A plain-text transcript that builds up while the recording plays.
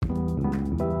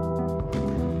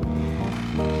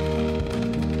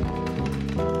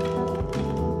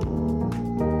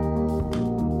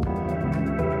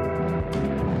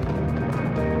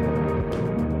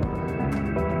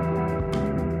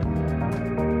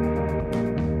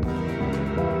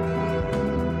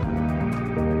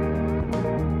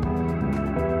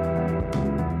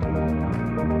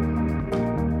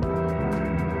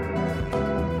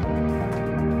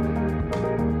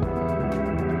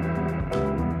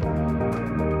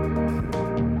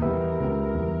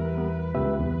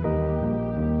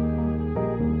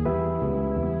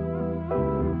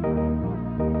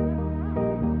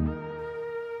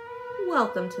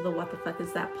Welcome to the What the Fuck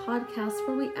Is That podcast,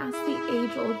 where we ask the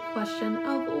age-old question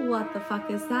of what the fuck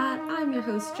is that? I'm your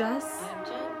host, Jess. I'm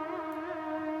Jen.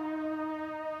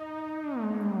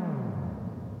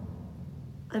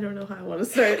 I don't know how I want to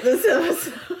start this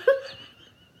episode.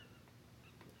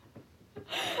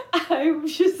 I'm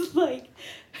just like,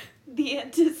 the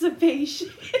anticipation.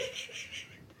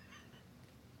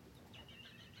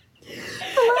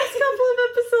 The last couple of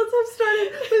episodes have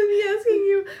started with me asking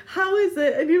you, how is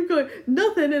it? And you're going,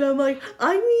 nothing. And I'm like,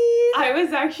 I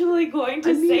was actually going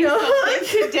to say something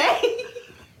today.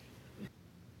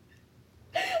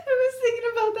 I was thinking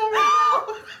about that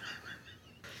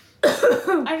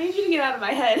right now. I need you to get out of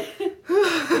my head.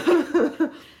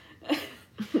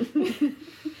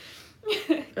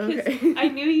 Okay. I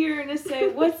knew you were going to say,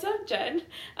 what's up, Jen?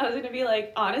 I was going to be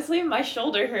like, honestly, my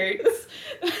shoulder hurts.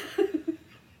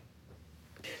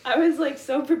 I was like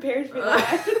so prepared for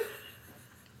that.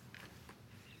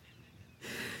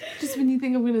 Just when you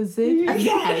think I'm gonna zig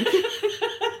again.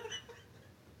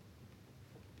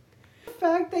 The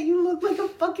fact that you look like a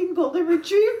fucking golden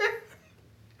retriever.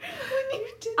 When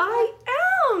you did I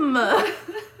am.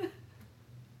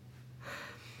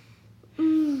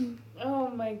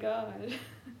 Oh my god.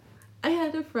 I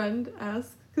had a friend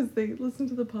ask, because they listen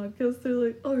to the podcast, they're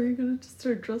like, oh, are you gonna just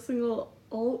start dressing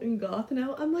all in goth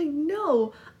now? I'm like,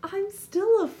 no, I'm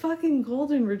still a fucking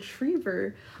golden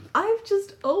retriever. I've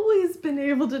just always been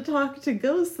able to talk to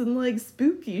ghosts and like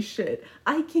spooky shit.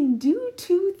 I can do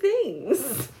two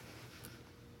things.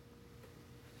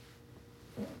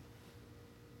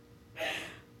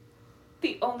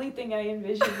 The only thing I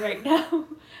envision right now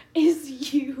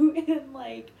is you in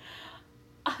like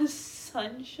a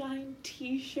sunshine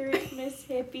t-shirt, Miss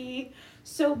Hippie,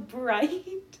 so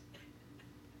bright.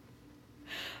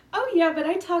 Oh yeah, but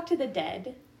I talk to the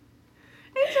dead.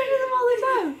 I talk to them all the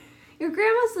time. Your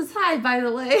grandma says hi, by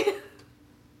the way. Did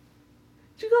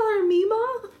you call her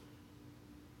Mima?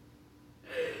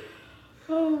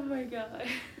 Oh my god.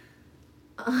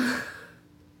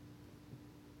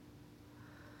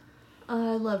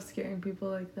 I love scaring people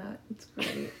like that. It's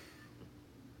great.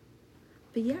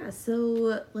 But yeah,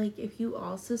 so like if you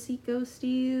also see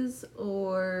ghosties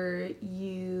or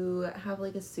you have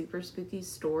like a super spooky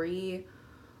story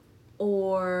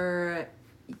or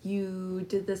you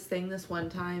did this thing this one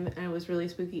time and it was really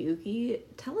spooky ooky,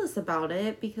 tell us about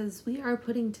it, because we are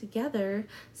putting together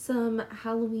some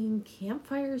Halloween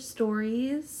campfire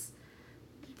stories.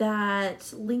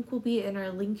 That link will be in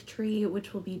our link tree,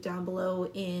 which will be down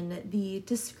below in the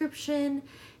description,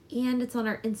 and it's on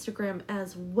our Instagram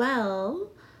as well.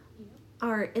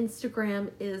 Our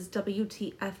Instagram is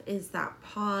WTF is that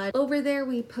pod. Over there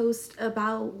we post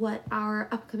about what our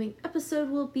upcoming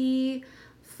episode will be,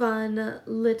 fun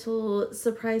little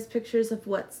surprise pictures of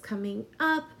what's coming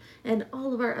up, and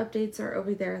all of our updates are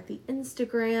over there at the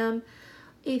Instagram.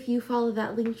 If you follow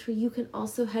that link tree, you can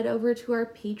also head over to our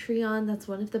Patreon. That's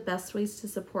one of the best ways to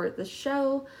support the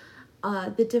show.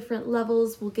 The different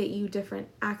levels will get you different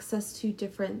access to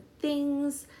different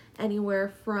things, anywhere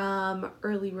from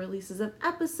early releases of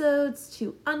episodes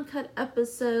to uncut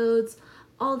episodes.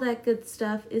 All that good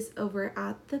stuff is over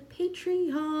at the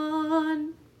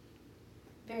Patreon.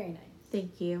 Very nice.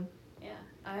 Thank you. Yeah,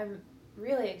 I'm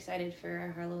really excited for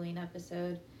our Halloween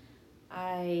episode.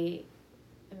 I'm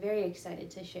very excited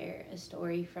to share a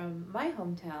story from my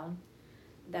hometown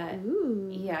that,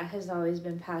 has always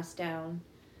been passed down.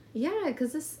 Yeah,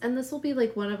 because this will be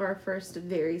like one of our first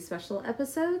very special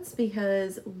episodes,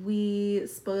 because we,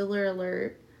 spoiler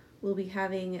alert, will be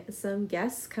having some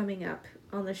guests coming up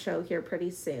on the show here pretty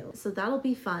soon. So that'll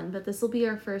be fun, but this will be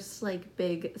our first like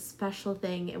big special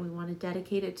thing, and we want to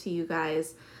dedicate it to you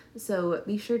guys. So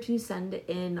be sure to send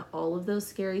in all of those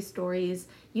scary stories.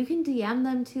 You can DM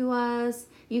them to us.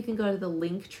 You can go to the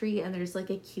link tree, and there's like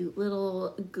a cute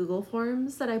little Google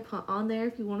Forms that I put on there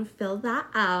if you want to fill that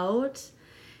out.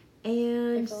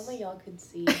 And if only y'all could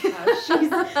see how she's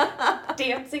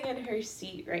dancing in her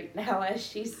seat right now as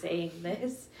she's saying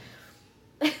this.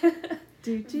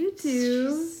 do.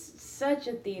 She's such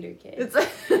a theater kid.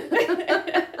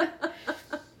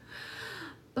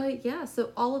 But yeah,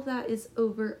 so all of that is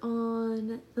over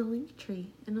on the link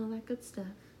tree and all that good stuff.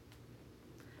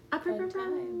 Fun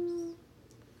times.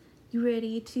 You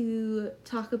ready to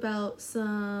talk about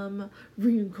some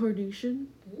reincarnation?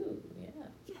 Ooh, yeah.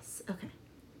 Yes, okay.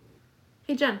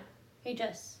 Hey, Jen. Hey,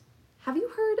 Jess. Have you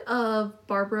heard of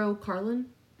Barbro Karlen?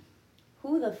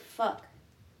 Who the fuck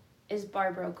is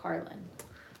Barbro Karlen?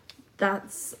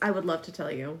 I would love to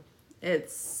tell you.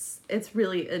 It's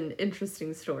really an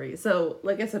interesting story. So,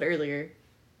 like I said earlier,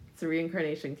 it's a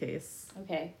reincarnation case.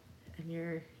 Okay. And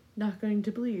you're not going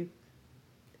to believe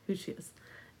who she is.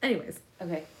 Anyways.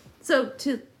 Okay. So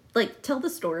to, like, tell the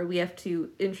story, we have to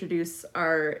introduce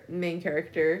our main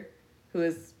character, who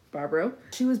is Barbro.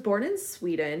 She was born in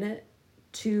Sweden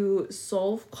to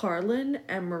Solve Karlen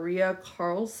and Maria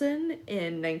Karlsson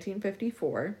in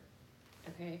 1954.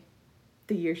 Okay.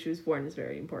 The year she was born is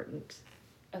very important.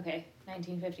 Okay.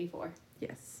 1954.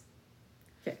 Yes.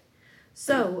 Okay.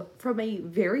 So, from a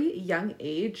very young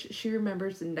age, she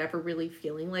remembers never really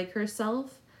feeling like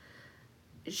herself.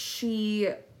 She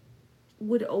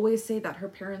would always say that her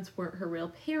parents weren't her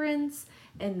real parents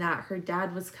and that her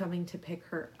dad was coming to pick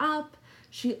her up.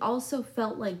 She also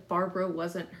felt like Barbro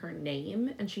wasn't her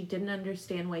name and she didn't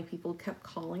understand why people kept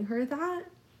calling her that.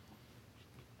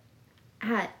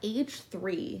 At age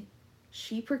 3,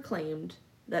 she proclaimed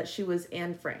that she was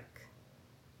Anne Frank.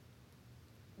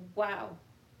 Wow.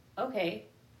 Okay.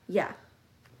 Yeah.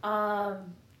 I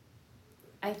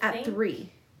think At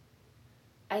 3.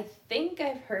 I think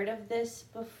I've heard of this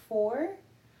before,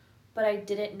 but I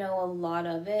didn't know a lot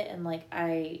of it, and like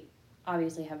I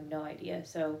obviously have no idea.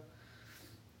 So,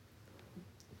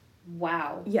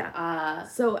 wow. Yeah.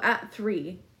 So at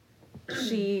 3,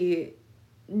 she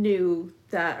knew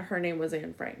that her name was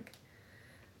Anne Frank.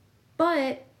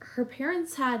 But her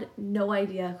parents had no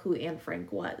idea who Anne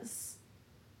Frank was.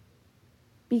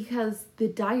 Because the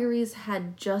diaries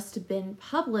had just been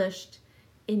published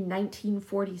in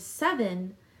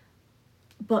 1947,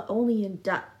 but only in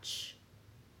Dutch.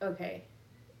 Okay.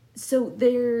 So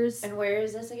there's... And where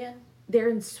is this again? They're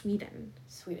in Sweden.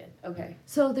 Sweden. Okay.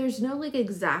 So there's no, like,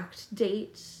 exact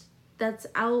date that's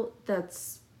out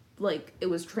that's, like, it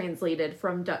was translated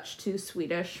from Dutch to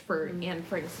Swedish for Anne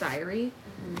Frank's diary.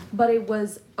 But it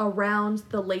was around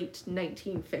the late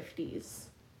 1950s.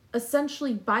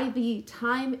 Essentially, by the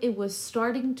time it was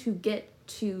starting to get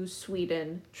to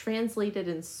Sweden, translated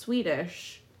in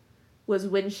Swedish, was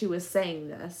when she was saying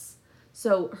this.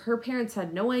 So her parents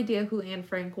had no idea who Anne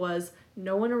Frank was.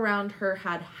 No one around her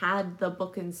had the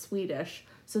book in Swedish.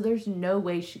 So there's no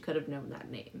way she could have known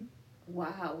that name.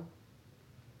 Wow.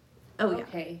 Oh, yeah.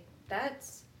 Okay.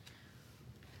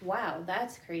 Wow,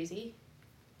 that's crazy.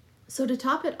 So to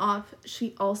top it off,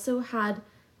 she also had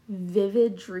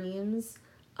vivid dreams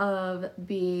of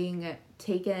being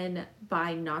taken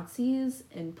by Nazis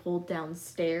and pulled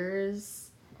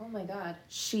downstairs. Oh my god.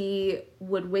 She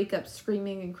would wake up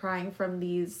screaming and crying from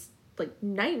these, like,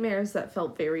 nightmares that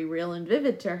felt very real and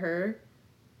vivid to her,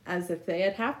 as if they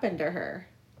had happened to her.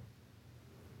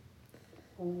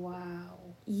 Wow.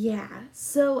 Yeah.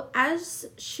 So as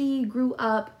she grew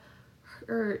up,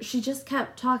 she just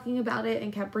kept talking about it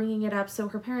and kept bringing it up. So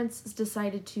her parents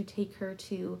decided to take her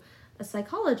to a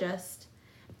psychologist.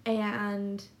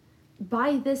 And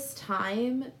by this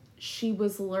time, she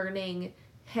was learning,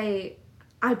 hey,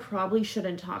 I probably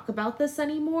shouldn't talk about this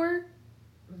anymore.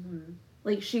 Mm-hmm.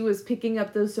 Like, she was picking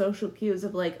up those social cues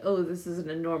of, like, oh, this isn't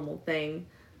a normal thing.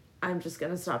 I'm just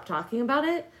going to stop talking about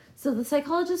it. So the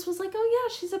psychologist was like, oh,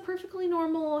 yeah, she's a perfectly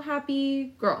normal,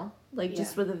 happy girl. Like,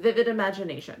 just with a vivid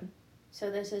imagination.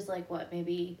 So this is, like, what,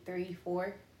 maybe 3,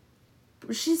 4?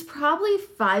 She's probably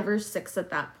 5 or 6 at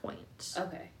that point.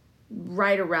 Okay.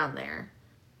 Right around there.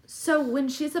 So when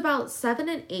she's about 7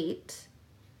 and 8,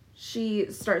 she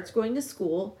starts going to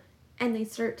school, and they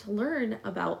start to learn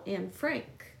about Anne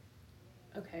Frank.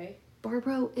 Okay.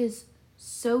 Barbro is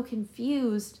so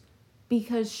confused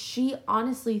because she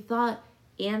honestly thought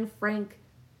Anne Frank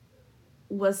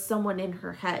was someone in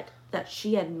her head that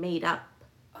she had made up.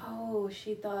 Oh,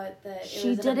 she thought that She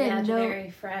was an didn't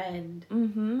imaginary friend.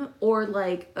 Mm-hmm. Or,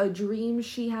 like, a dream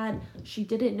she had. She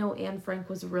didn't know Anne Frank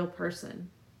was a real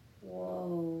person.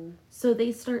 Whoa. So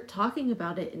they start talking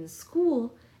about it in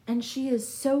school, and she is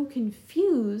so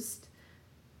confused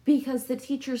because the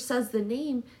teacher says the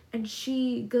name, and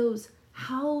she goes,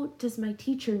 how does my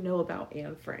teacher know about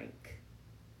Anne Frank?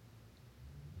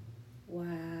 Wow.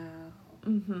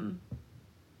 Mm-hmm.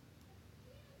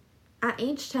 At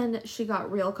age 10, she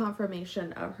got real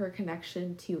confirmation of her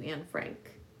connection to Anne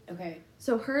Frank. Okay.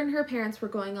 So her and her parents were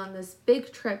going on this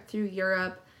big trip through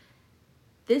Europe.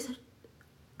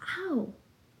 Ow.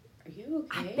 Are you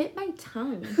okay? I bit my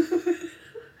tongue.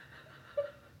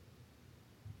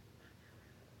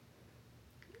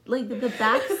 Like, the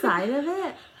back side of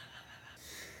it.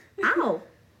 Ow.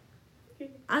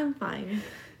 I'm fine.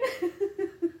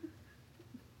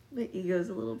 My ego's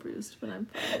a little bruised, but I'm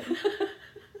fine.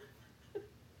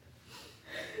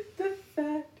 The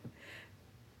fact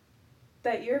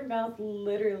that your mouth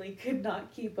literally could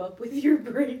not keep up with your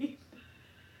brain.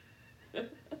 It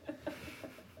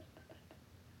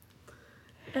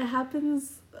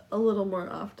happens a little more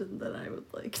often than I would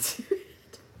like to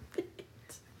admit.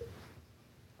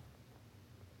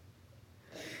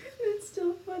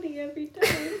 so funny every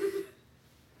time.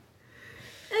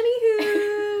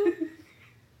 Anywho.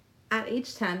 At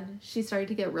age 10, she started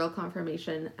to get real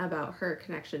confirmation about her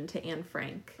connection to Anne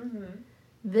Frank. Mm-hmm.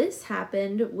 This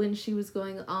happened when she was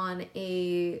going on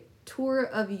a tour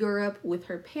of Europe with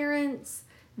her parents.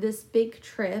 This big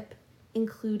trip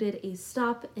included a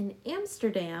stop in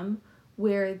Amsterdam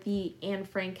where the Anne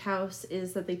Frank house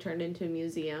is that they turned into a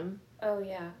museum. Oh,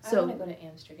 yeah. So, I want to go to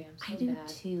Amsterdam so I do bad.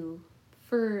 too,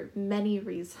 for many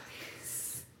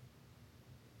reasons.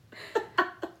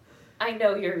 I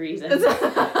know your reasons.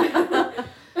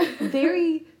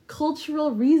 Very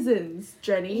cultural reasons,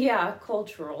 Jenny. Yeah,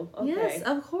 cultural. Okay. Yes,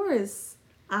 of course.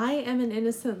 I am an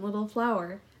innocent little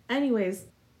flower. Anyways,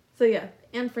 so yeah,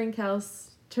 Anne Frank house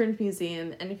turned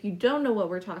museum. And if you don't know what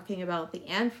we're talking about, the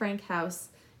Anne Frank house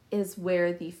is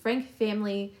where the Frank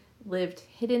family lived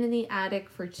hidden in the attic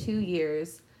for 2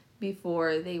 years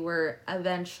before they were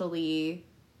essentially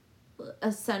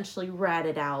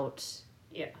ratted out.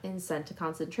 Yeah. And sent to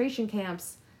concentration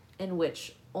camps in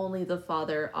which only the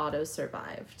father, Otto,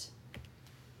 survived.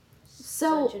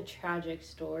 So, such a tragic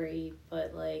story,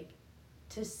 but, like,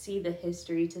 to see the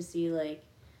history, to see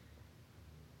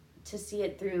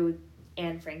it through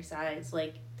Anne Frank's eyes,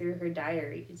 like, through her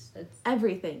diaries, that's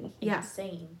everything, yeah.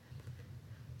 insane.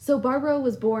 So, Barbro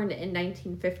was born in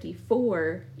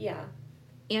 1954. Yeah.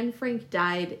 Anne Frank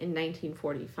died in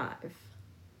 1945.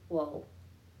 Whoa.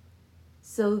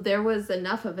 So there was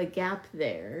enough of a gap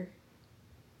there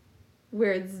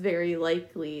where it's very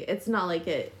likely, it's not like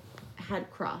it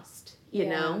had crossed, you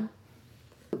know?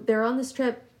 They're on this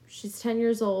trip. She's 10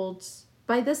 years old.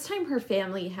 By this time, her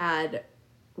family had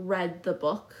read the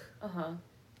book. Uh-huh.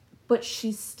 But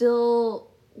she still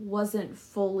wasn't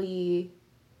fully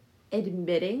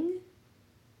admitting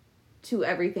to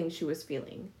everything she was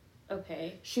feeling.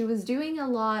 Okay. She was doing a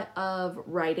lot of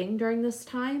writing during this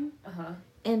time. Uh-huh.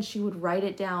 And she would write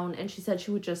it down, and she said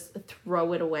she would just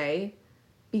throw it away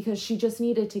because she just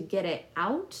needed to get it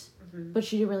out, but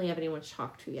she didn't really have anyone to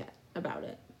talk to yet about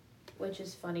it. Which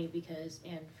is funny because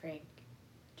Anne Frank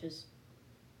just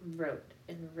wrote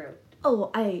and wrote.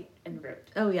 And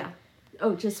wrote. Oh, yeah.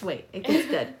 Oh, just wait. It gets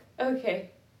good. Okay.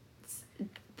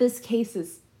 This case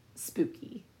is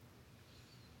spooky.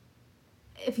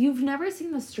 If you've never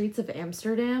seen the streets of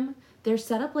Amsterdam, they're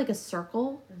set up like a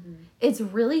circle. Mm-hmm. It's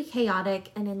really chaotic,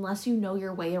 and unless you know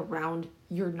your way around,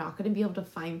 you're not going to be able to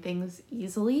find things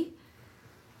easily.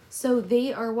 So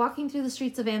they are walking through the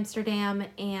streets of Amsterdam,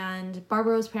 and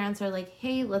Barbro's parents are like,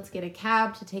 hey, let's get a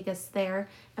cab to take us there.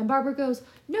 And Barbro goes,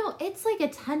 no, it's like a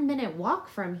 10-minute walk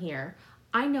from here.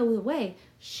 I know the way.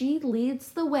 She leads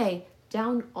the way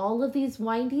down all of these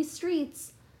windy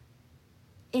streets.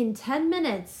 In 10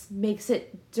 minutes, makes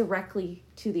it directly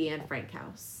to the Anne Frank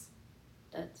house.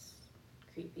 That's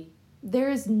creepy.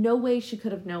 There is no way she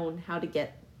could have known how to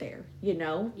get there, you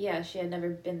know? Yeah, she had never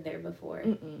been there before.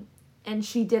 Mm-mm. And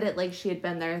she did it like she had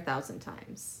been there 1,000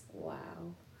 times.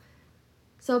 Wow.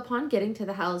 So upon getting to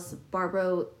the house,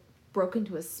 Barbro broke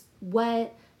into a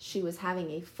sweat. She was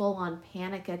having a full-on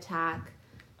panic attack,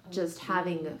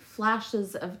 having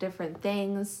flashes of different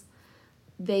things.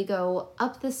 They go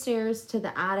up the stairs to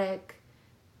the attic,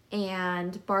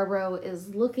 and Barbro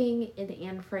is looking in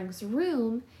Anne Frank's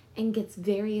room and gets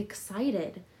very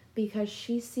excited because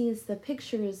she sees the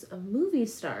pictures of movie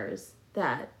stars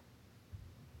that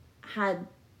had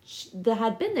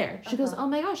been there. She goes, oh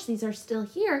my gosh, these are still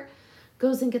here.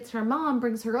 Goes and gets her mom,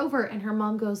 brings her over, and her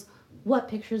mom goes, what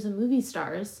pictures of movie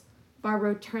stars?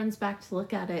 Barbro turns back to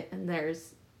look at it, and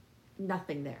there's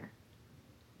nothing there.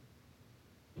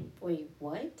 Wait,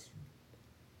 what?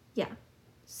 Yeah.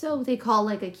 So they call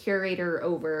like a curator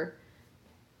over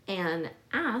and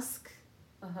ask.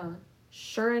 Uh-huh.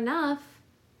 Sure enough,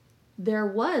 there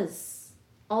was.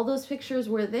 All those pictures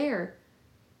were there.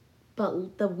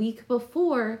 But the week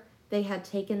before, they had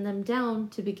taken them down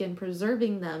to begin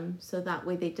preserving them so that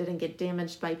way they didn't get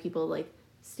damaged by people like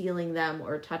stealing them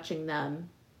or touching them.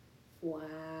 Wow.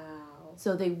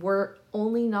 So they were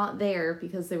only not there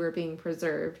because they were being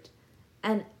preserved.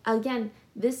 And again,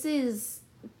 this is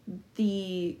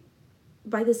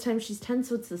by this time she's 10,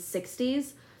 so it's the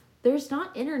 60s. There's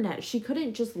not internet. She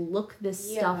couldn't just look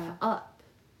this stuff up.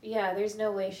 Yeah, there's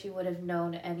no way she would have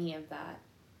known any of that.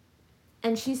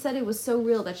 And she said it was so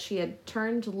real that she had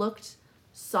turned, looked,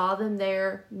 saw them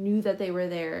there, knew that they were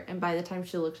there, and by the time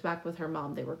she looked back with her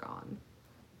mom, they were gone.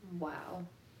 Wow.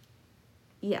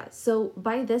 Yeah, so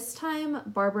by this time,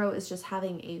 Barbro is just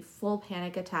having a full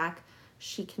panic attack.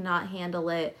 She cannot handle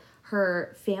it.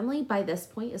 Her family, by this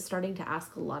point, is starting to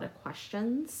ask a lot of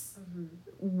questions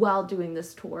while doing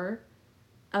this tour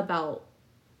about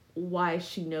why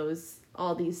she knows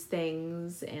all these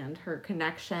things and her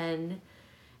connection,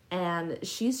 and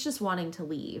she's just wanting to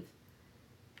leave.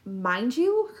 Mind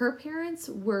you, her parents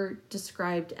were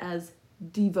described as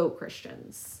devout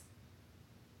Christians.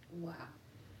 Wow.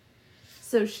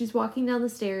 So she's walking down the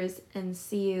stairs and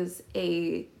sees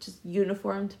a just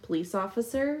uniformed police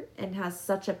officer and has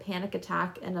such a panic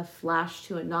attack and a flash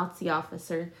to a Nazi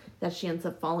officer that she ends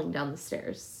up falling down the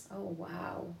stairs. Oh,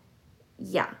 wow.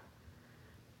 Yeah.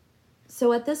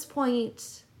 So at this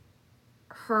point,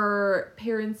 her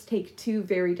parents take two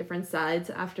very different sides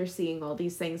after seeing all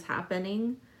these things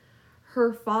happening.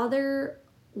 Her father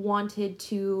wanted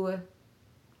to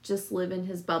just live in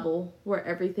his bubble where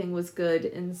everything was good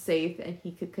and safe and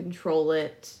he could control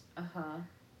it. Uh-huh.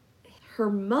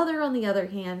 Her mother, on the other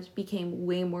hand, became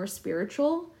way more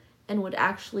spiritual and would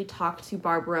actually talk to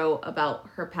Barbro about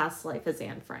her past life as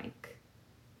Anne Frank.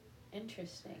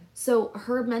 Interesting. So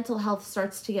her mental health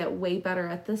starts to get way better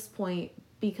at this point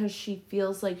because she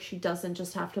feels like she doesn't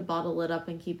just have to bottle it up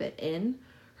and keep it in.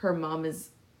 Her mom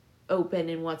is open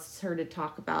and wants her to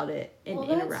talk about it and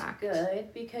interact. That's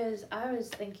good, because I was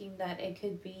thinking that it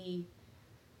could be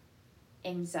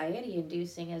anxiety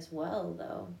inducing as well,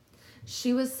 though.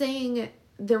 She was saying,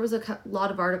 there was a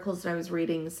lot of articles that I was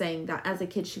reading saying that as a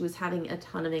kid she was having a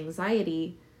ton of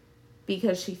anxiety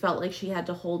because she felt like she had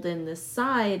to hold in this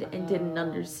side and didn't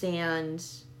understand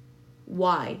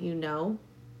why, you know?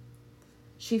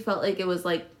 She felt like it was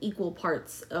like equal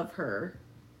parts of her.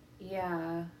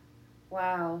 Yeah.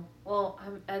 Wow. Well,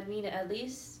 I mean, at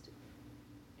least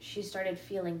she started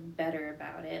feeling better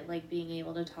about it, like being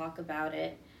able to talk about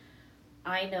it.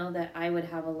 I know that I would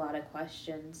have a lot of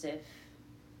questions if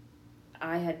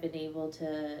I had been able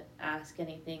to ask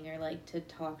anything or like to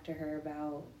talk to her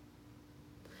about,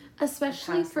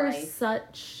 especially for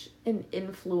such an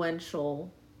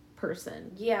influential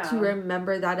person. Yeah. To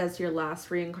remember that as your last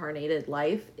reincarnated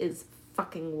life is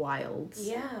fucking wild.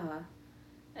 Yeah.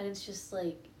 And it's just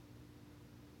like,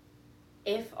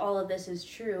 if all of this is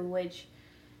true, which,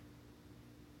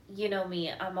 you know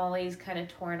me, I'm always kind of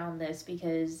torn on this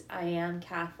because I am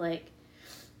Catholic.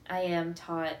 I am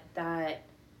taught that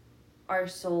our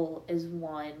soul is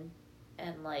one,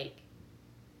 and like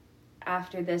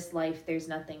after this life there's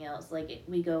nothing else. Like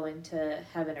we go into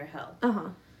heaven or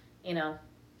hell. You know,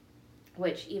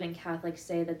 which even Catholics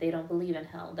say that they don't believe in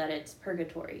hell, that it's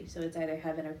purgatory, so it's either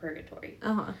heaven or purgatory.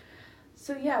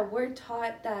 So yeah, we're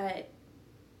taught that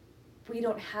we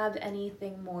don't have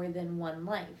anything more than one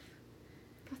life.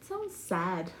 That sounds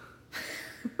sad.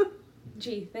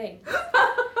 Gee, thanks.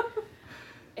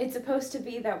 It's supposed to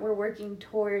be that we're working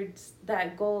towards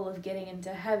that goal of getting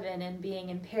into heaven and being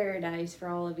in paradise for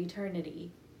all of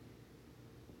eternity.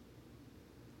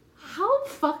 How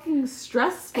fucking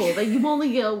stressful that you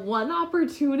only get one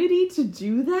opportunity to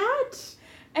do that?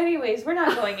 Anyways, we're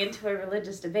not going into a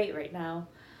religious debate right now.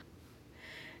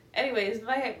 Anyways,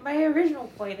 my original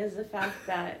point is the fact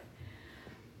that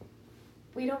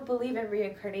we don't believe in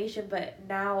reincarnation, but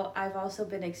now I've also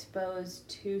been exposed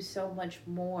to so much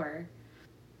more.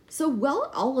 So,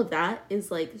 well, all of that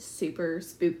is like super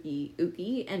spooky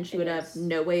ooky, and she would have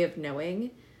no way of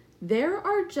knowing. There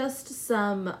are just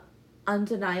some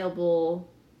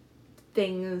undeniable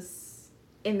things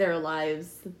in their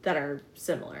lives that are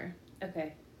similar.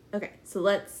 Okay, so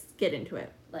let's get into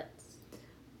it. Let's.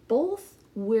 Both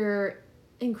were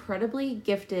incredibly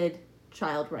gifted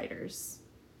child writers.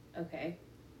 Okay.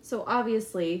 So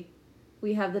obviously,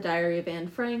 we have the Diary of Anne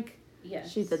Frank.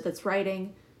 Yes. She did this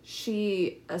writing.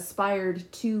 She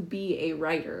aspired to be a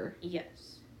writer.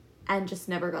 Yes. And just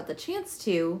never got the chance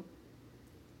to.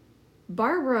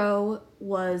 Barbro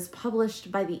was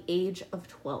published by the age of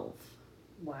 12.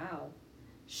 Wow.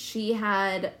 She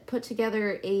had put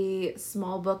together a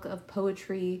small book of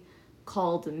poetry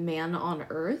called Man on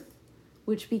Earth,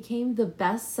 which became the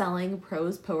best-selling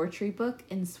prose poetry book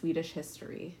in Swedish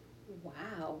history.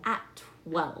 Wow. At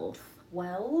 12.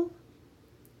 Well?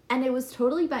 And it was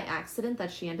totally by accident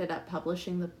that she ended up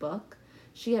publishing the book.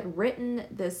 She had written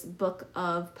this book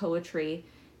of poetry,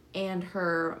 and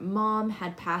her mom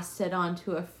had passed it on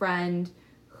to a friend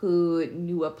who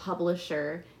knew a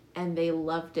publisher, and they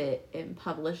loved it and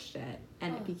published it.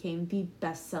 And it became the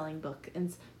best-selling book.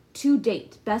 And to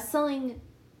date, best-selling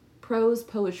prose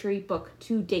poetry book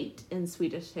to date in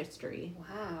Swedish history.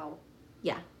 Wow.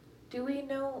 Yeah. Do we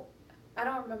know, I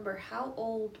don't remember, how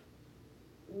old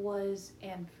was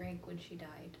Anne Frank when she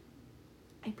died?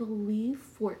 I believe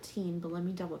 14, but let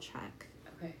me double check.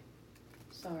 Okay.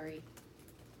 Sorry.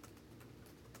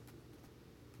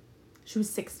 She was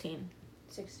 16.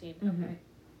 16, Mm-hmm. okay.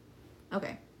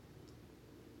 Okay.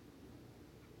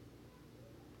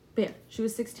 But yeah, she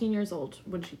was 16 years old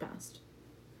when she passed.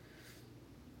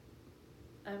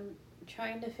 I'm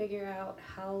trying to figure out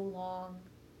how long.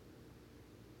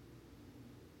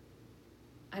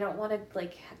 I don't want to,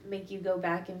 like, make you go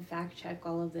back and fact check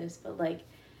all of this, but, like,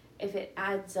 if it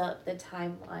adds up the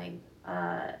timeline,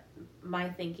 my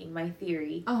thinking, my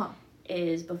theory,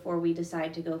 is before we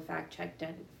decide to go fact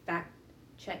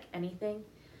check anything.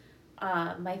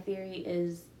 My theory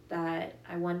is that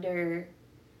I wonder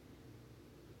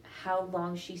how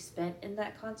long she spent in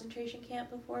that concentration camp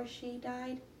before she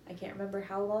died. I can't remember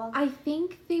how long. I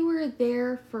think they were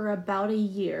there for about a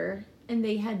year, and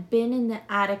they had been in the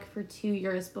attic for 2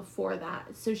 years before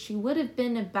that. So she would have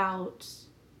been about...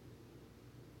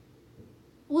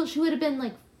 Well, she would have been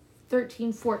like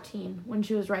 13, 14 when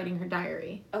she was writing her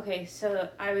diary. Okay, so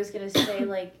I was going to say,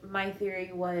 like, my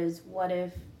theory was, what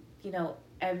if, you know,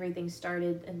 everything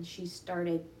started and she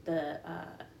started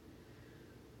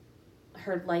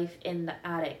her life in the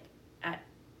attic at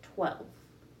 12.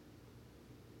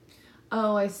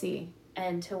 Oh, I see.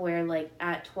 And to where, like,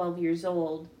 at 12 years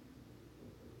old,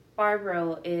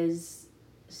 Barbro is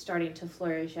starting to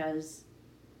flourish as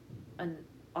an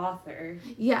author.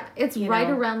 Yeah, it's right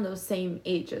around those same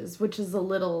ages, which is a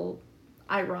little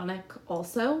ironic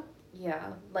also.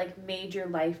 Yeah, like major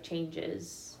life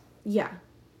changes. Yeah.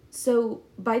 So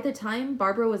by the time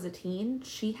Barbara was a teen,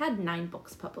 she had 9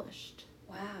 books published.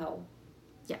 Wow.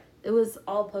 Yeah, it was...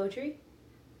 All poetry?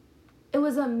 It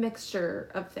was a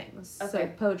mixture of things. Okay. So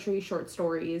poetry, short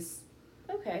stories.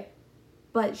 Okay.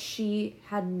 But she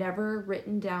had never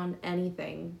written down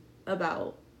anything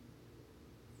about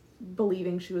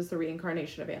believing she was the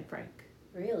reincarnation of Anne Frank.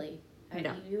 Really?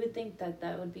 No. You would think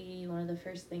that would be one of the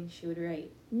first things she would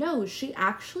write. No, she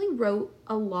actually wrote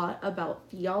a lot about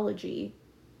theology,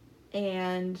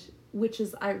 and which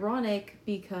is ironic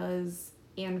because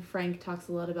Anne Frank talks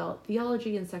a lot about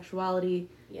theology and sexuality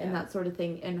and that sort of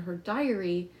thing in her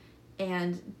diary.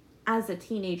 And as a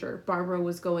teenager, Barbara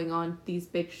was going on these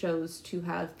big shows to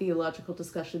have theological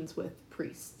discussions with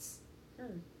priests.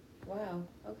 Wow,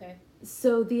 okay.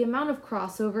 So the amount of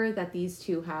crossover that these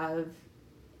two have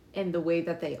in the way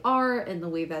that they are and the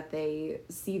way that they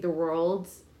see the world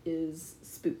is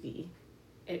spooky.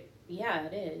 It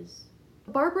is.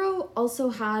 Barbro also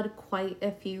had quite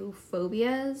a few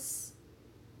phobias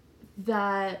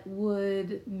that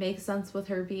would make sense with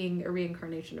her being a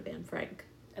reincarnation of Anne Frank.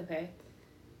 Okay.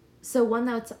 So one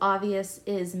that's obvious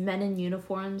is men in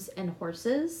uniforms and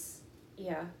horses.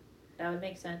 Yeah, that would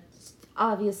make sense.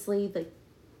 Obviously, like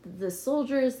the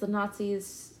soldiers, the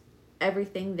Nazis,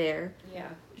 everything there. Yeah.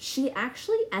 She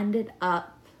actually ended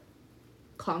up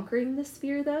conquering this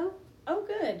fear, though. Oh,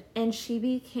 good. And she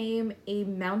became a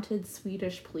mounted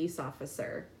Swedish police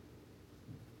officer.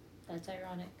 That's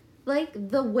ironic. Like,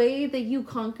 the way that you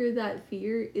conquer that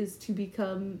fear is to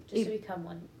become... to become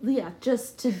one. Yeah,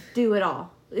 just to do it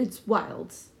all. It's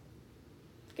wild.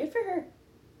 Good for her.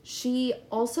 She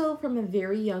also, from a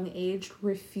very young age,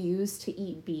 refused to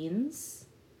eat beans.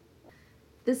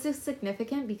 This is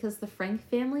significant because the Frank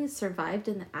family survived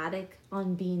in the attic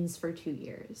on beans for 2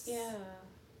 years. Yeah.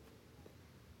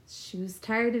 She was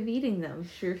tired of eating them.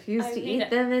 She refused to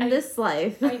eat them in this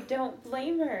life. I don't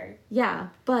blame her. Yeah,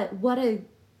 but what a,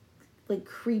 like,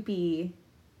 creepy...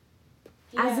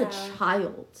 Yeah. As a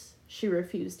child, she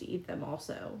refused to eat them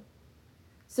also.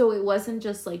 So it wasn't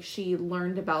just, like, she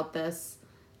learned about this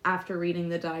after reading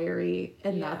the diary,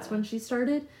 and that's when she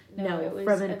started. No,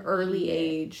 from an early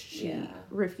age, she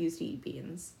refused to eat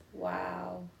beans.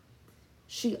 Wow.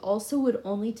 She also would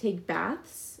only take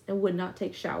baths and would not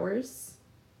take showers.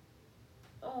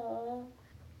 Oh.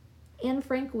 Anne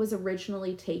Frank was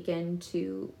originally taken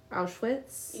to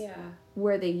Auschwitz. Yeah.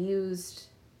 Where they used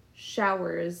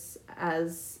showers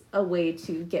as a way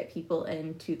to get people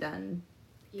in to then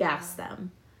gas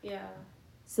them. Yeah.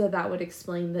 So that would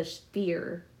explain the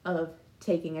fear of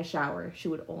taking a shower. She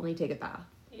would only take a bath.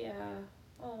 Yeah.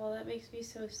 Oh, that makes me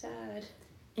so sad.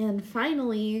 And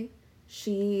finally,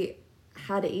 she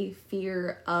had a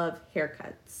fear of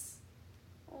haircuts.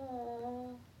 Oh.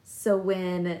 So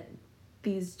when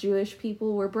these Jewish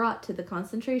people were brought to the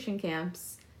concentration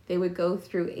camps, they would go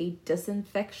through a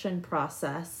disinfection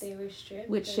process. They were stripped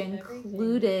which of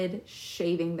included everything.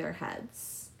 Shaving their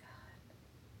heads. God.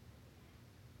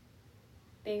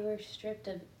 They were stripped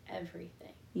of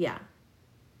everything. Yeah.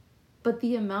 But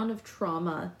the amount of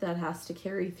trauma that has to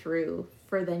carry through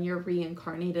for then your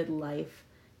reincarnated life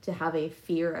to have a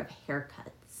fear of haircuts.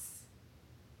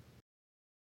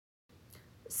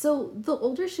 So the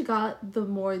older she got, the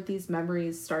more these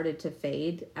memories started to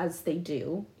fade, as they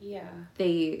do. Yeah.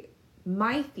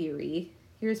 My theory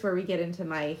here's where we get into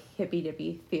my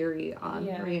hippy-dippy theory on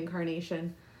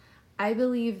reincarnation. I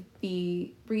believe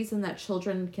the reason that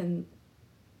children can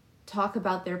talk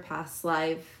about their past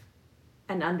life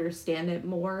and understand it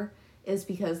more is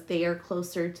because they are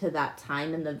closer to that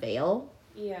time in the veil.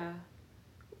 Yeah.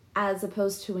 As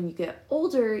opposed to when you get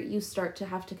older, you start to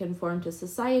have to conform to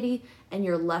society and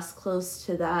you're less close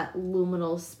to that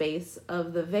luminal space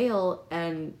of the veil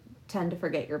and tend to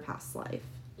forget your past life.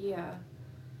 Yeah.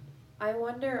 I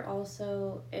wonder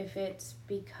also if it's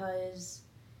because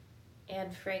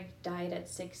Anne Frank died at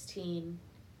 16,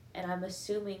 and I'm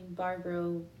assuming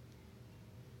Barbro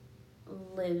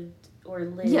lived or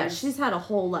lives. Yeah, she's had a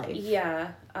whole life.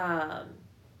 Yeah.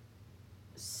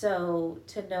 So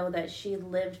to know that she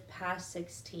lived past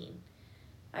 16,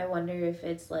 I wonder if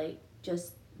it's like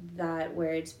just that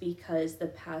where it's because the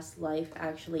past life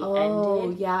actually ended.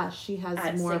 Oh, yeah, she has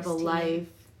more 16. of a life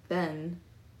then.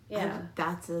 Yeah.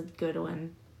 That's a good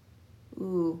one.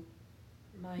 Ooh.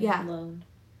 Mind blown.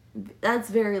 That's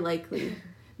very likely.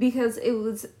 Because it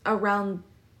was around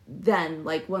then,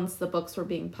 like once the books were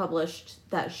being published,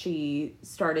 that she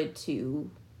started to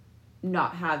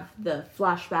not have the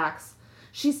flashbacks.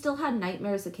 She still had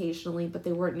nightmares occasionally, but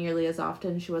they weren't nearly as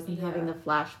often. She wasn't having the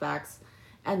flashbacks,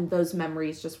 and those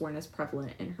memories just weren't as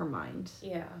prevalent in her mind.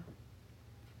 Yeah.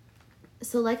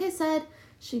 So like I said,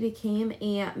 she became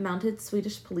a mounted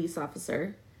Swedish police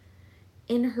officer.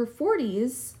 In her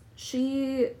 40s,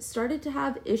 she started to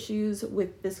have issues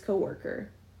with this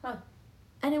coworker. Huh.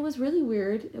 And it was really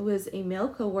weird. It was a male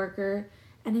coworker,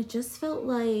 and it just felt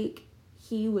like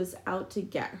he was out to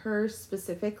get her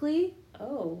specifically.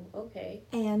 Oh, okay.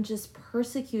 And just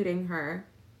persecuting her.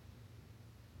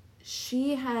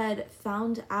 She had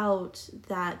found out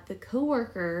that the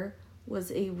coworker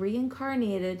was a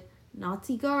reincarnated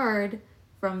Nazi guard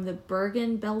from the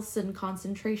Bergen-Belsen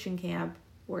concentration camp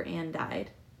where Anne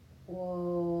died.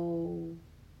 Whoa.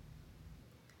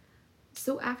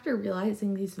 So after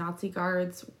realizing these Nazi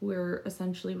guards were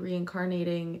essentially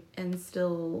reincarnating and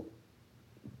still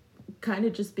kind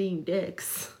of just being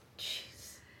dicks,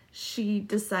 she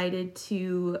decided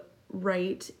to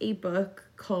write a book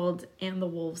called And the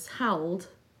Wolves Howled.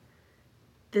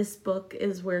 This book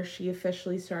is where she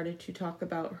officially started to talk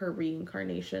about her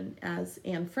reincarnation as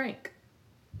Anne Frank.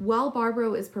 While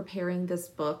Barbro is preparing this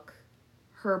book,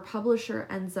 her publisher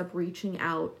ends up reaching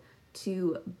out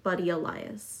to Buddy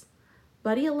Elias.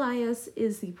 Buddy Elias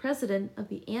is the president of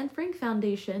the Anne Frank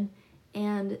Foundation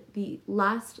and the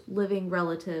last living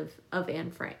relative of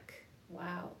Anne Frank.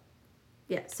 Wow.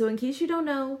 Yeah, so in case you don't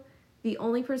know, the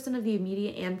only person of the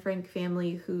immediate Anne Frank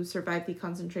family who survived the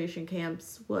concentration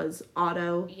camps was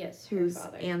Otto, who's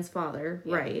father. Anne's father,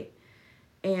 right?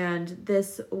 And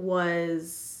this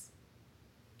was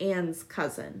Anne's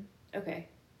cousin. Okay.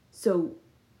 So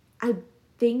I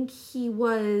think he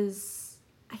was,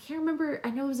 I can't remember,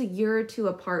 I know it was a year or two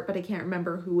apart, but I can't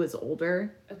remember who was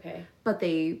older. Okay. But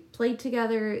they played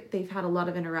together. They've had a lot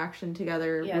of interaction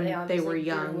together when they were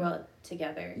young. Grew up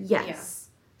together. Yes. Yeah.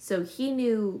 So he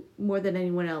knew more than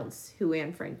anyone else who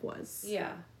Anne Frank was.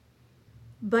 Yeah.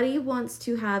 Buddy wants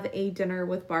to have a dinner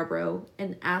with Barbro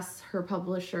and asks her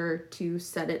publisher to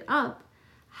set it up.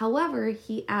 However,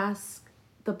 he asks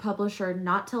the publisher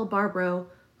not tell Barbro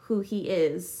who he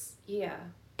is. Yeah.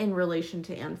 In relation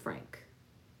to Anne Frank.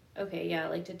 Okay, yeah,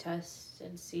 like to test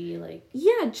and see, like...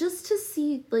 Yeah, just to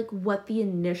see, like, what the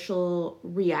initial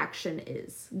reaction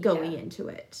is going into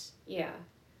it. Yeah.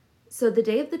 So the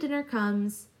day of the dinner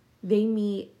comes, they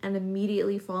meet and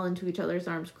immediately fall into each other's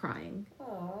arms crying.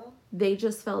 Aww. They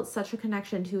just felt such a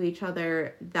connection to each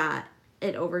other that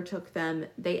it overtook them.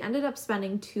 They ended up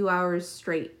spending 2 hours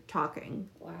straight talking.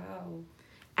 Wow.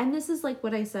 And this is like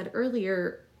what I said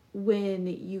earlier, when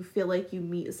you feel like you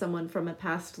meet someone from a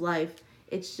past life,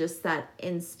 it's just that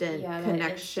instant connection.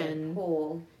 That instant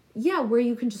pull. Yeah, where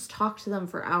you can just talk to them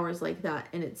for hours like that,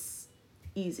 and it's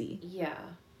easy. Yeah.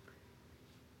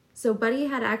 So Buddy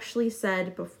had actually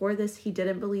said before this he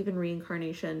didn't believe in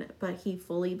reincarnation, but he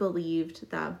fully believed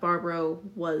that Barbro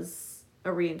was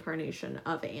a reincarnation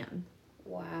of Anne.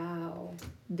 Wow.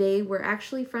 They were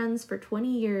actually friends for 20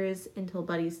 years until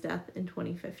Buddy's death in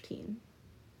 2015.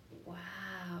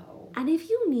 Wow. And if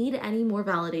you need any more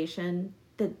validation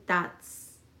that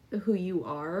that's who you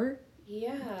are,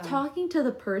 talking to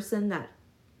the person that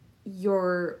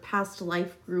your past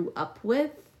life grew up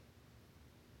with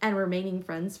and remaining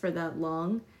friends for that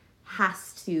long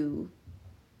has to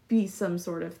be some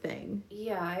sort of thing.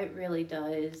 Yeah, it really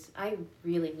does. I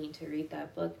really need to read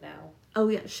that book now. Oh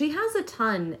yeah, she has a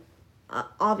ton.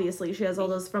 Obviously, she has all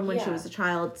those from when she was a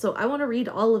child. So I want to read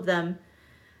all of them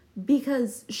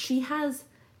because she has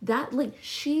That, like,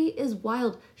 she is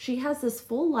wild. She has this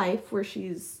full life where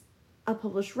she's a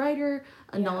published writer,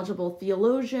 a knowledgeable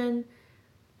theologian.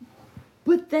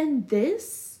 But then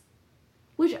this,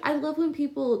 which I love when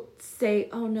people say,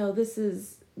 oh no, this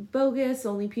is bogus,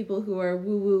 only people who are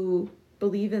woo-woo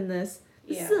believe in this.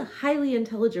 This is a highly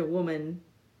intelligent woman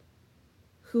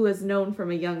who has known from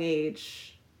a young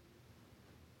age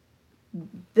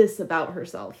this about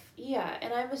herself. Yeah,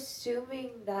 and I'm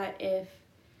assuming that if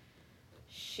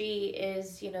she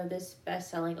is, you know, this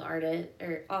best-selling artist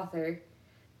or author,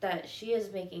 that she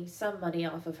is making some money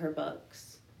off of her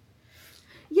books.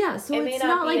 Yeah, so it's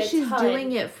not like she's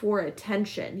doing it for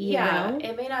attention, you know?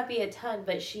 It may not be a ton,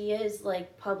 but she is,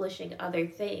 like, publishing other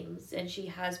things, and she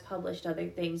has published other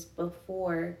things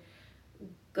before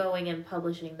going and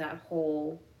publishing that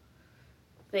whole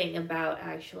thing about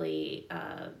actually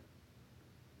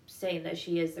saying that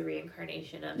she is the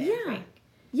reincarnation of Anne Frank.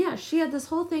 Yeah, she had this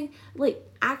whole thing, like,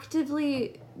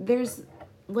 actively, there's,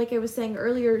 like I was saying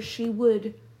earlier, she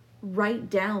would write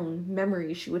down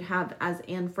memories she would have as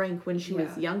Anne Frank when she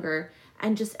was younger,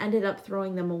 and just ended up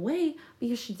throwing them away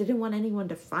because she didn't want anyone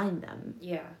to find them.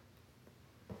 Yeah.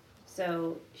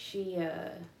 So, she,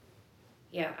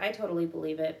 I totally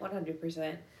believe it,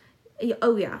 100%.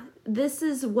 Oh, yeah. This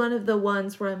is one of the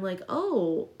ones where I'm like,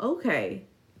 oh, okay.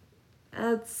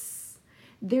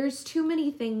 There's too many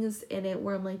things in it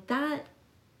where I'm like, that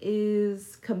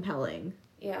is compelling.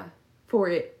 Yeah. For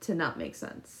it to not make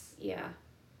sense. Yeah.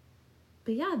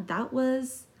 But yeah, that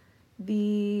was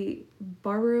the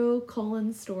Barbro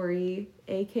Karlen story,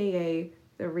 aka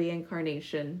the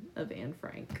reincarnation of Anne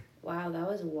Frank. Wow, that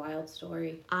was a wild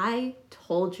story. I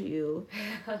told you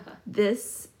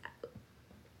this.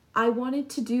 I wanted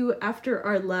to do after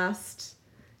our last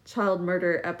child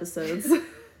murder episodes.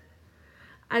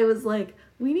 I was like,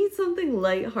 we need something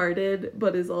lighthearted,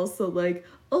 but is also like,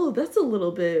 oh, that's a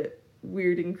little bit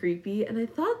weird and creepy. And I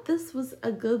thought this was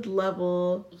a good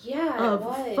level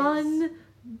of fun,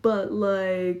 but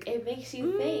like... It makes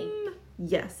you think.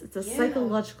 Yes, it's a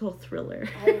psychological thriller.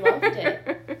 I loved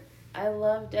it. I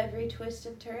loved every twist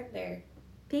and turn there.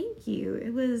 Thank you.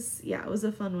 It was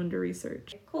a fun one to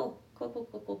research. Cool.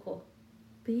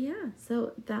 But yeah,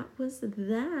 so that was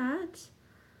that.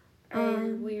 Are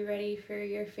we ready for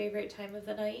your favorite time of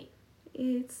the night?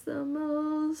 It's the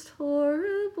most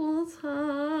horrible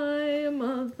time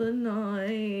of the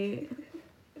night.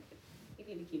 You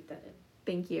need to keep that in.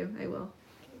 Thank you, I will.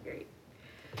 Okay,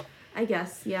 great. I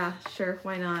guess, yeah, sure,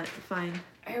 why not? Fine.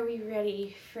 Are we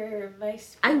ready for my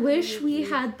spooky I wish we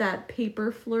had that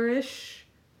paper flourish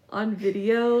on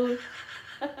video.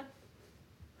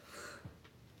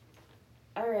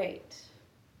 All right.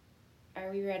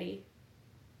 Are we ready?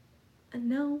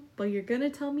 No, but you're gonna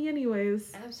tell me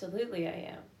anyways. Absolutely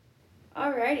I am.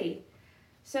 Alrighty.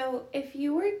 So if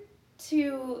you were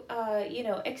to,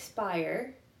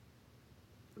 expire.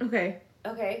 Okay.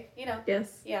 Okay,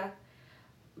 Yes. Yeah.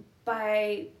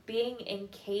 By being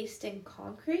encased in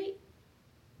concrete.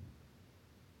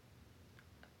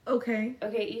 Okay.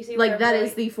 Okay, you see like that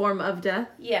is the form of death?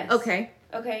 Yes. Okay.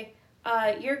 Okay.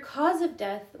 Your cause of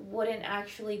death wouldn't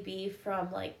actually be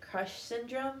from, like, crush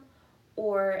syndrome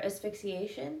or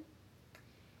asphyxiation.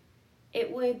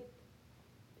 It would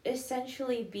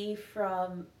essentially be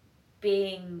from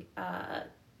being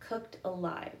cooked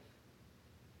alive.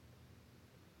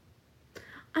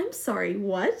 I'm sorry,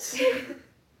 what?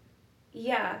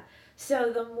 Yeah.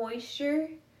 So the moisture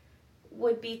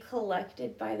would be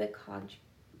collected by the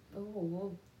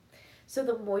So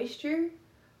the moisture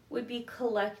would be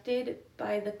collected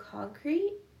by the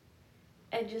concrete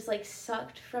and just, like,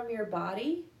 sucked from your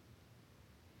body.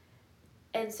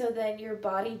 And so then your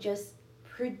body just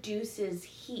produces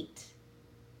heat.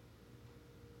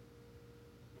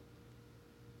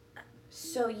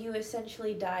 So you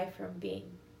essentially die from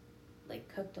being, like,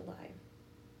 cooked alive.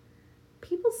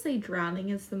 People say drowning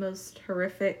is the most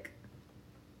horrific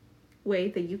way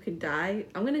that you could die.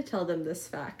 I'm going to tell them this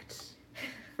fact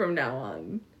from now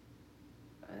on.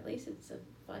 At least it's a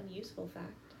fun, useful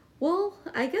fact. Well,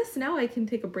 I guess now I can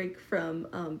take a break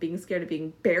from being scared of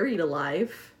being buried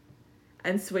alive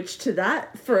and switch to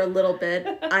that for a little bit,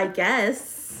 I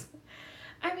guess.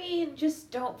 I mean,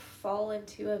 just don't fall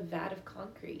into a vat of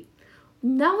concrete.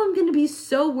 Now I'm going to be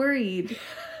so worried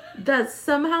that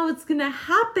somehow it's going to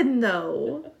happen,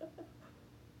 though.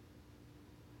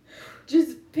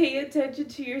 Just pay attention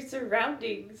to your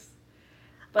surroundings.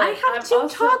 But I have two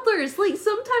toddlers. Like,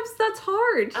 sometimes that's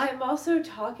hard. I'm also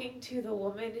talking to the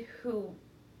woman who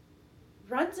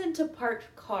runs into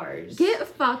parked cars. Get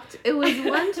fucked. It was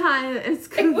one time.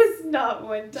 It was not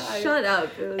one time. Shut up.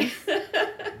 It was...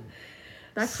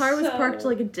 That car was parked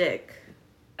like a dick.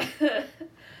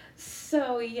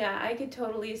 So, yeah, I could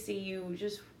totally see you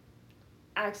just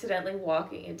accidentally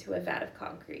walking into a vat of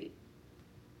concrete.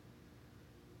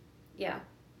 Yeah.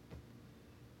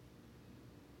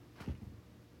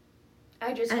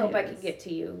 I just hope I can get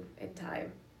to you in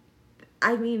time.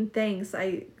 I mean, thanks.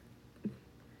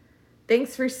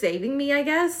 Thanks for saving me, I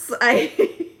guess. I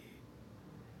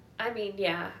mean,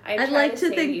 yeah. I'd like to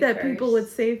think that people would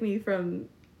save me from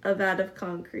a vat of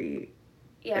concrete.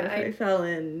 Yeah, if I fell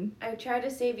in. I tried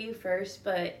to save you first,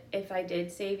 but if I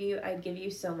did save you, I'd give you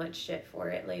so much shit for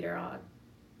it later on.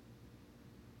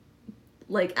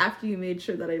 Like, after you made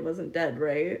sure that I wasn't dead,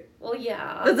 right? Well,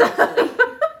 yeah, obviously.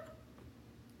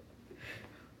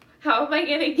 How am I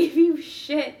gonna give you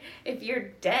shit if you're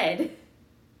dead?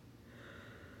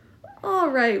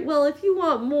 Alright, well, if you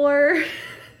want more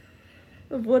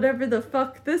of whatever the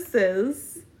fuck this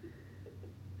is,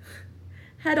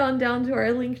 head on down to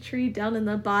our link tree down in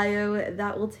the bio.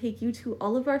 That will take you to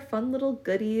all of our fun little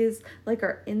goodies, like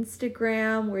our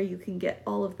Instagram, where you can get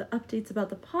all of the updates about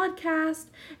the podcast,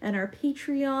 and our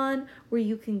Patreon, where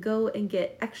you can go and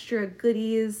get extra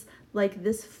goodies, like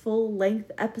this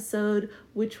full-length episode,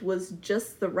 which was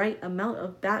just the right amount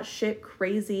of batshit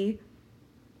crazy.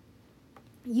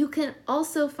 You can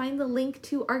also find the link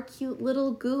to our cute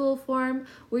little Google form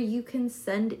where you can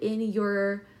send in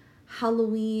your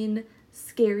Halloween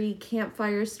scary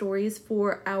campfire stories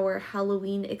for our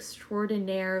Halloween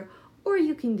extraordinaire, or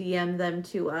you can DM them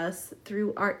to us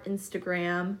through our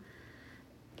Instagram.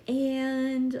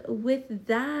 And with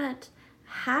that,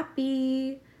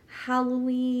 happy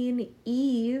Halloween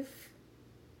Eve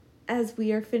as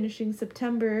we are finishing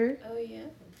September. Oh, yeah.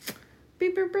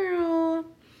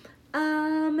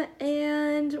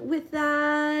 And with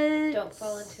that... Don't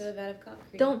fall into a vat of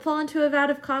concrete. Don't fall into a vat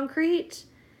of concrete.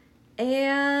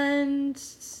 And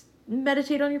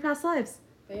meditate on your past lives.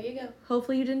 There you go.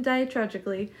 Hopefully you didn't die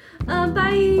tragically. Bye!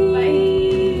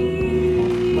 Bye!